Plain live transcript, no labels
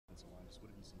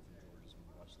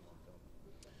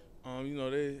You know,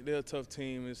 they're a tough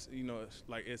team. It's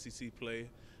like SEC play.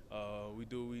 We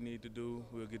do what we need to do.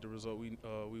 We'll get the result we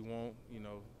want. You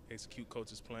know, execute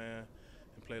coach's plan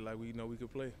and play like we know we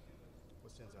could play.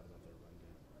 What stands out about their run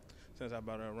game? Stands out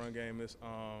about our run game is,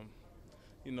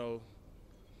 you know,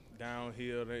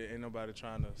 downhill. There ain't nobody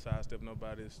trying to sidestep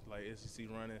nobody. It's like SEC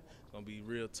running. It's gonna be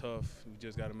real tough. We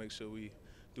just got to make sure we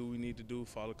do what we need to do,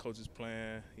 follow coach's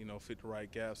plan. You know, fit the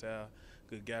right gaps, have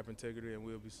good gap integrity, and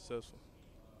we'll be successful.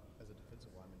 As a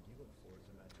defensive lineman, do you look forward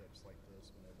to matchups like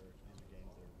this whenever these are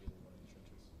games that are really won in the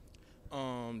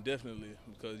trenches? Definitely,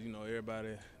 because you know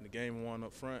everybody the game won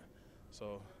up front,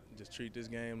 so just treat this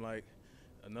game like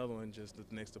another one, just the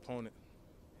next opponent.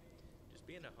 Just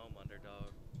being a home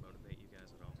underdog motivate you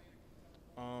guys at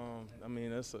all? I mean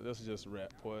that's just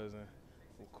rat poison.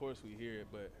 Of course we hear it,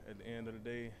 but at the end of the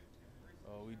day,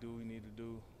 we do what we need to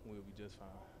do. We'll be just fine.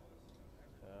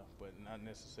 But not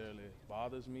necessarily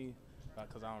bothers me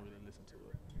because I don't really listen to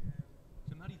it.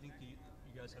 Tim, how do you think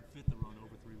you guys have fit the run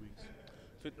over 3 weeks?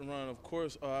 Fit the run, of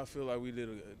course. I feel like we did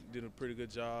a pretty good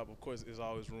job. Of course, there's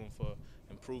always room for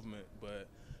improvement, but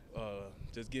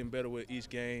just getting better with each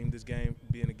game. This game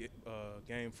being a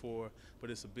game 4, but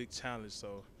it's a big challenge.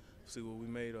 So, see what we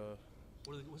made.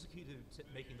 What's the key to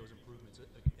making those improvements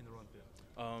in the run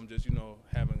fit? Just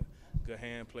having good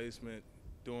hand placement,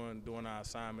 doing our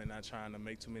assignment, not trying to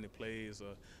make too many plays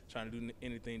or trying to do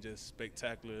anything just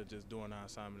spectacular. Just doing our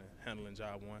assignment and handling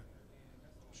job 1.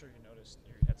 I'm sure you noticed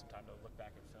you had some time to look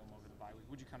back at film over the bye week.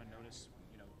 Would you kind of notice,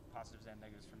 positives and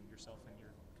negatives from yourself and your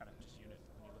kind of just unit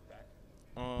when you look back?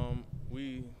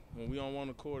 When we on one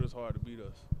accord, it's hard to beat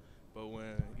us. But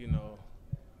when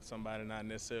somebody not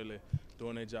necessarily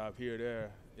doing their job here or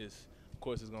there, of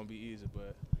course it's gonna be easy.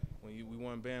 But when we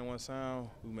one band, one sound,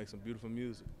 we make some beautiful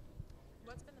music.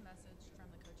 What's been the message from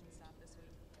the coaching staff this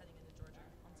week heading into Georgia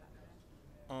on Saturday?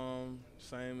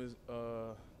 Same as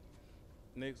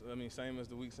same as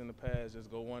the weeks in the past. Just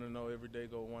go 1-0 every day.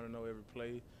 Go 1-0 every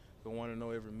play. Go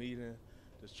 1-0 every meeting.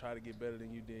 Just try to get better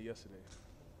than you did yesterday.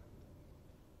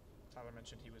 Tyler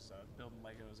mentioned he was building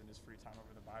Legos in his free time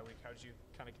over the bye week. How did you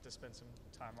kind of get to spend some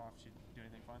time off? Did you do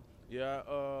anything fun? Yeah,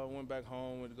 I went back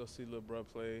home, went to go see little bro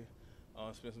play.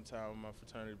 Spent some time with my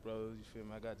fraternity brothers. You feel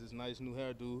me? I got this nice new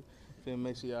hairdo. Feel me?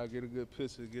 Make sure y'all get a good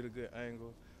picture, get a good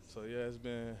angle. So yeah, it's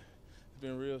been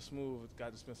real smooth.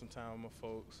 Got to spend some time with my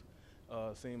folks.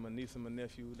 Seen my niece and my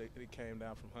nephew. They came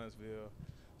down from Huntsville,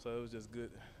 so it was just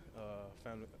good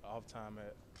family off time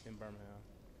in Birmingham.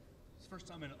 It's the first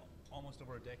time in almost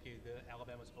over a decade that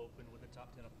Alabama's opened with a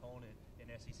top 10 opponent in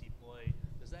SEC play.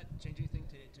 Does that change anything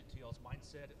to y'all's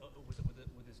mindset with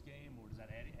this game, or does that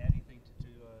add anything to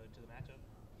the matchup?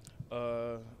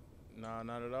 Nah,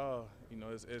 not at all.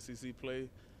 It's SEC play,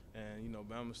 and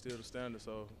Bama's still the standard,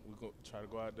 so we're gonna try to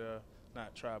go out there.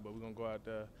 Not try, but we're gonna go out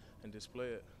there and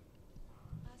display it.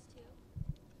 Last two.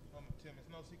 Tim,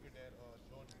 it's no secret that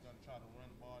Georgia's going to try to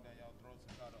run the ball down y'all throats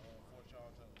and try to force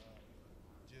y'all to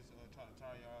just try to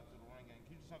tire y'all through the run game.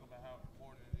 Can you just talk about how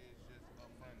important it is just up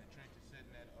front in the trenches,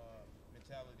 setting that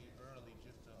mentality early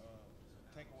just to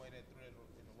take away that threat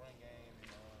in the run game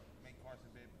and make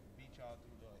Carson beat y'all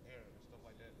through the air and stuff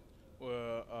like that?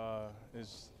 Well,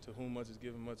 it's to whom much is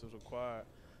given, much is required.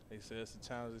 They said it's a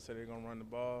challenge. They said they're going to run the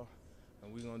ball,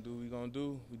 and we're going to do what we're going to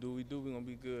do. We do what we do, we're going to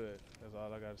be good. That's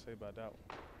all I got to say about that one.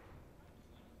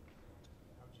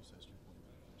 How would you assess your play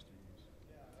for the first 3 games?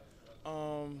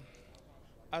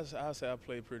 I say I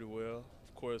played pretty well.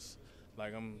 Of course,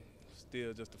 I'm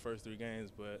still just the first 3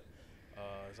 games, but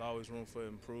there's always room for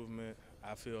improvement.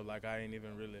 I feel like I ain't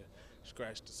even really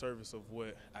scratched the surface of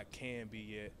what I can be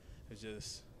yet. It's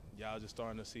just y'all just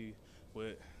starting to see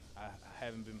what I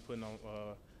haven't been putting on.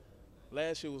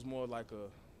 Last year was more like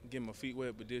getting my feet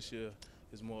wet, but this year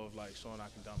is more of like showing I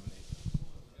can dominate.